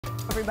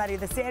Everybody,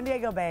 the San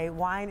Diego Bay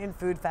Wine and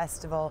Food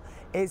Festival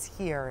is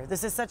here.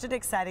 This is such an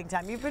exciting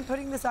time. You've been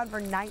putting this on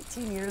for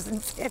 19 years in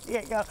San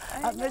Diego.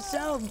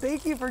 Michelle,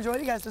 thank you for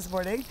joining us this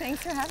morning.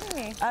 Thanks for having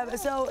me.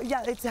 So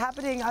yeah, it's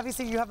happening.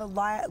 Obviously, you have a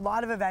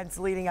lot of events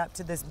leading up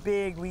to this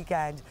big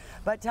weekend,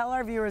 but tell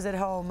our viewers at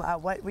home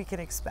what we can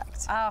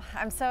expect. Oh,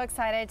 I'm so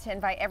excited to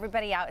invite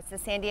everybody out. It's the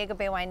San Diego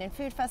Bay Wine and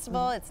Food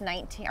Festival. It's our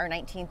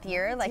 19th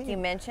year, like you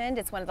mentioned.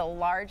 It's one of the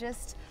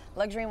largest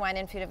luxury wine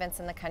and food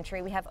events in the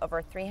country. We have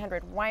over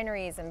 300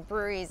 wineries and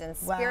breweries and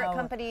spirit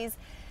companies.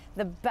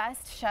 The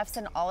best chefs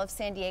in all of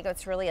San Diego.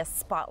 It's really a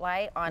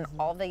spotlight on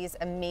all these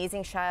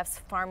amazing chefs,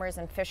 farmers,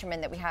 and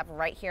fishermen that we have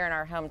right here in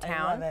our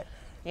hometown. I love it.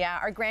 Yeah,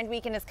 our grand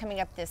weekend is coming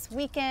up this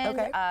weekend.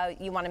 Okay.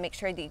 You want to make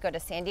sure that you go to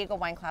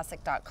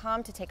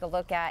SanDiegoWineClassic.com to take a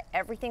look at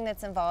everything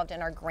that's involved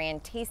in our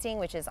grand tasting,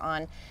 which is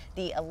on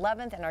the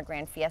 11th, and our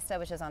grand fiesta,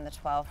 which is on the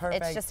 12th.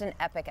 Perfect. It's just an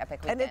epic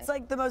weekend. And it's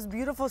like the most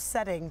beautiful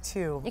setting,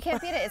 too. You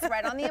can't beat it. It's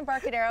right on the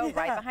Embarcadero,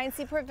 right behind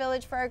Seaport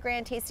Village for our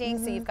grand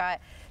tasting. So you've got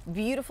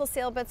beautiful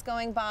sailboats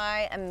going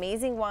by,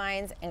 amazing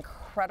wines,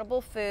 incredible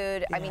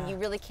food. I mean, you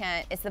really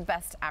can't. It's the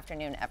best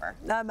afternoon ever.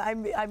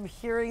 I'm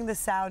hearing the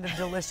sound of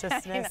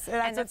deliciousness. And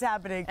that's what's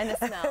happening. And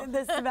the smell.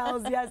 The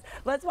smells, yes.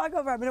 Let's walk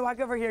over. I'm going to walk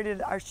over here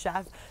to our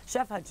chef,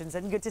 Chef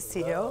Hutchinson. Good to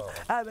see you.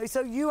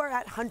 So you are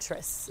at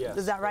Huntress. Yes,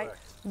 is that right?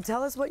 correct.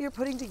 Tell us what you're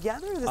putting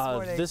together this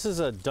morning. This is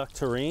a duck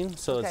terrine,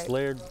 so it's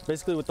layered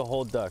basically with the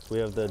whole duck. We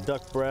have the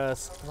duck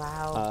breast,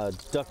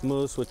 duck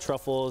mousse with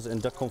truffles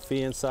and duck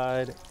confit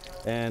inside,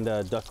 and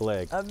duck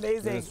leg.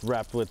 Amazing. And it's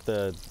wrapped with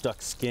the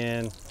duck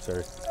skin.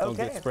 Sorry, don't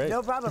get sprayed.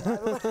 No problem.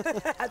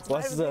 That's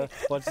watch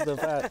the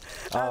fat.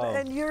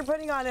 And you're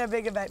putting on a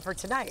big event for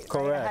tonight,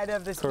 correct, right? Ahead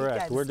of this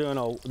weekend. We're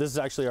doing this is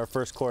actually our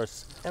first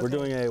course. We're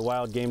doing a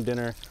wild game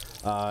dinner,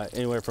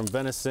 anywhere from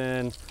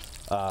venison,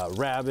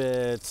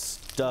 rabbits,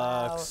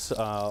 ducks,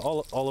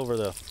 all over a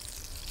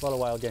lot of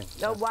wild game.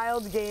 A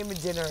wild game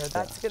dinner.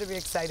 That's going to be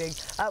exciting.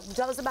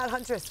 Tell us about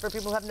Huntress for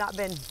people who have not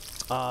been.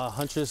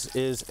 Huntress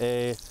is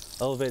a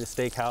elevated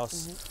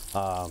steakhouse.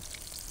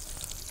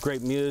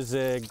 Great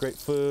music, great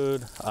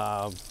food,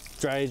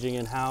 dry aging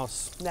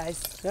in-house.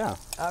 Nice. Yeah.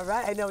 All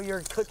right. I know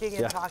you're cooking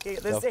and talking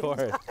at the same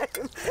time.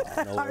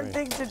 No Hard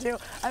thing to do.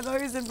 I'm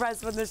always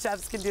impressed when the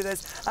chefs can do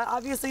this.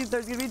 Obviously,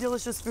 there's going to be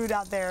delicious food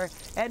out there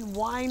and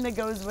wine that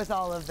goes with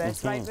all of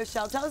this, right,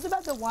 Michelle? Tell us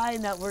about the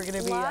wine that we're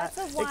going to be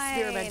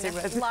experimenting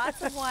with.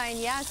 Lots of wine,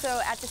 yeah.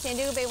 So at the San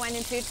Diego Bay Wine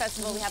and Food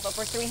Festival, we have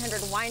over 300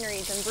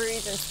 wineries and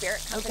breweries and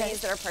spirit companies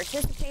that are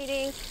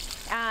participating.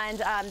 And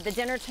the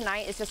dinner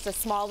tonight is just a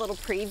small little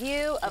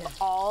preview of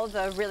all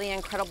the really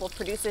incredible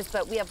producers.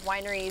 But we have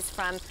wineries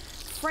from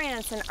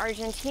France and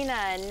Argentina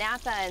and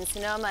Napa and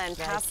Sonoma and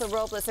Paso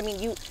Robles. I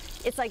mean,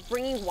 it's like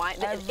bringing wine,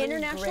 the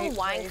international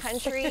wine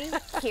country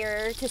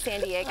here to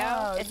San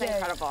Diego. It's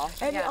incredible.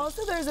 And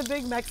also there's a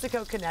big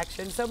Mexico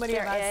connection. So many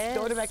of us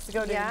go to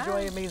Mexico to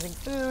enjoy amazing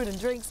food and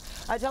drinks.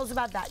 Tell us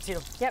about that too.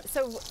 Yep,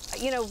 so,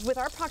 you know, with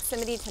our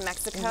proximity to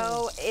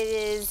Mexico, it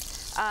is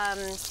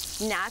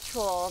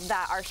natural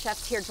that our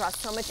chefs here draw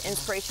so much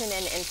inspiration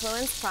and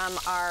influence from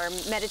our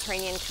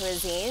Mediterranean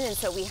cuisine, and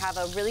so we have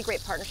a really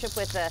great partnership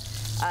with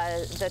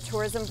the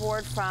tourism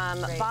board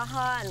from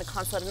Baja and the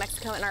Consulate of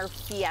Mexico, and our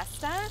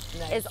fiesta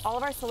is all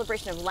of our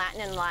celebration of Latin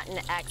and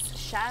Latinx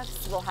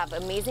chefs. We'll have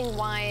amazing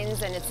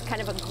wines, and it's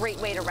kind of a great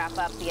way to wrap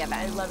up the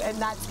event. I love it.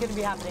 And that's going to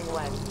be happening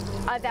when?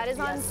 That is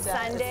on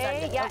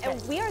Sunday. Yeah,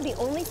 and we are the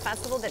only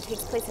festival that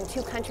takes place in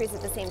 2 countries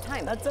at the same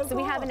time. That's so cool.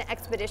 We have an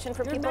expedition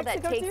for people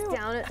that takes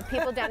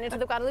people down into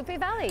the Guadalupe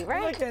Valley,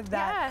 right? Look at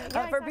that.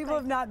 For people who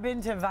have not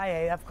been to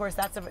Valle, of course,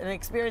 that's an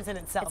experience in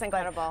itself. It's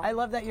incredible. But I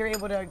love that you're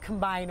able to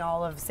combine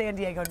all of San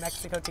Diego and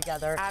Mexico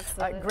together.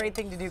 Absolutely. Great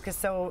thing to do because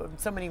so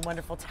many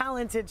wonderful,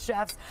 talented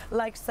chefs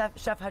like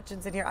Chef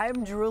Hutchinson here. I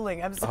am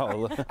drooling. I'm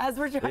sorry. As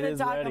we're trying to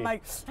talk, I'm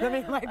like, let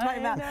me my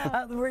time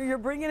out. You're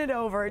bringing it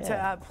over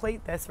to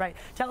plate this, right?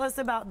 Tell us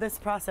about this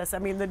process. I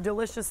mean, the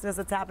deliciousness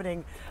that's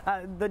happening.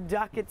 The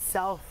duck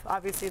itself,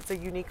 obviously, it's a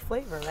unique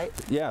flavor, right?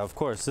 Yeah, of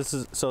course. This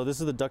is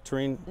the duck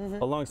terrine.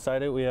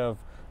 Alongside it, we have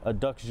a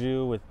duck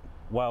jus with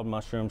wild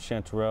mushrooms,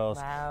 chanterelles,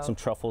 some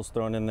truffles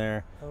thrown in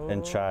there,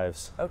 and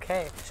chives.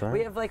 Okay. We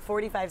have like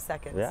 45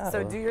 seconds. Yeah.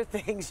 So do your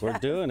thing, Chef. We're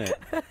doing it.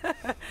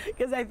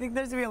 Because I think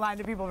there's going to be a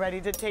line of people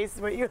ready to taste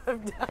what you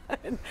have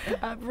done.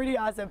 Pretty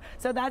awesome.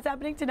 So that's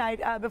happening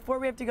tonight. Before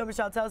we have to go,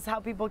 Michelle, tell us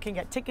how people can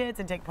get tickets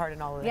and take part in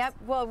all of this. Yep.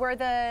 Well, we're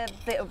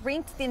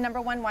ranked the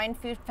 #1 wine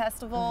food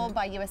festival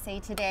by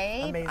USA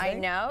Today. Amazing. I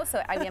know.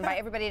 So I invite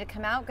everybody to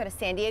come out. Go to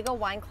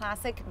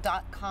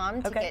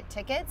SanDiegoWineClassic.com to get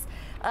tickets.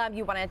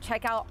 You want to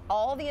check out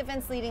all the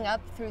events leading up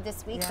through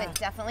this week, but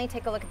definitely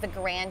take a look at the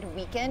grand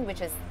weekend,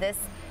 which is this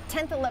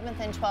 10th, 11th,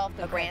 and 12th.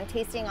 The grand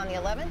tasting on the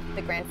 11th,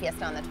 the grand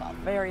fiesta on the 12th.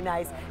 Very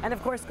nice. And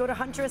of course, go to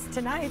Huntress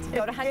tonight.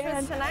 Go to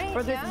Huntress tonight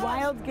for this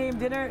wild game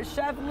dinner.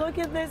 Chef, look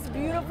at this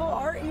beautiful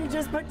art you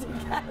just put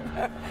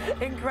together.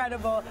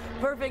 Incredible.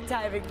 Perfect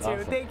timing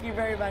too. Thank you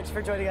very much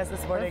for joining us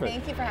this morning.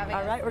 Thank you for having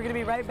us. All right, we're going to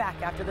be right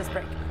back after this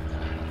break.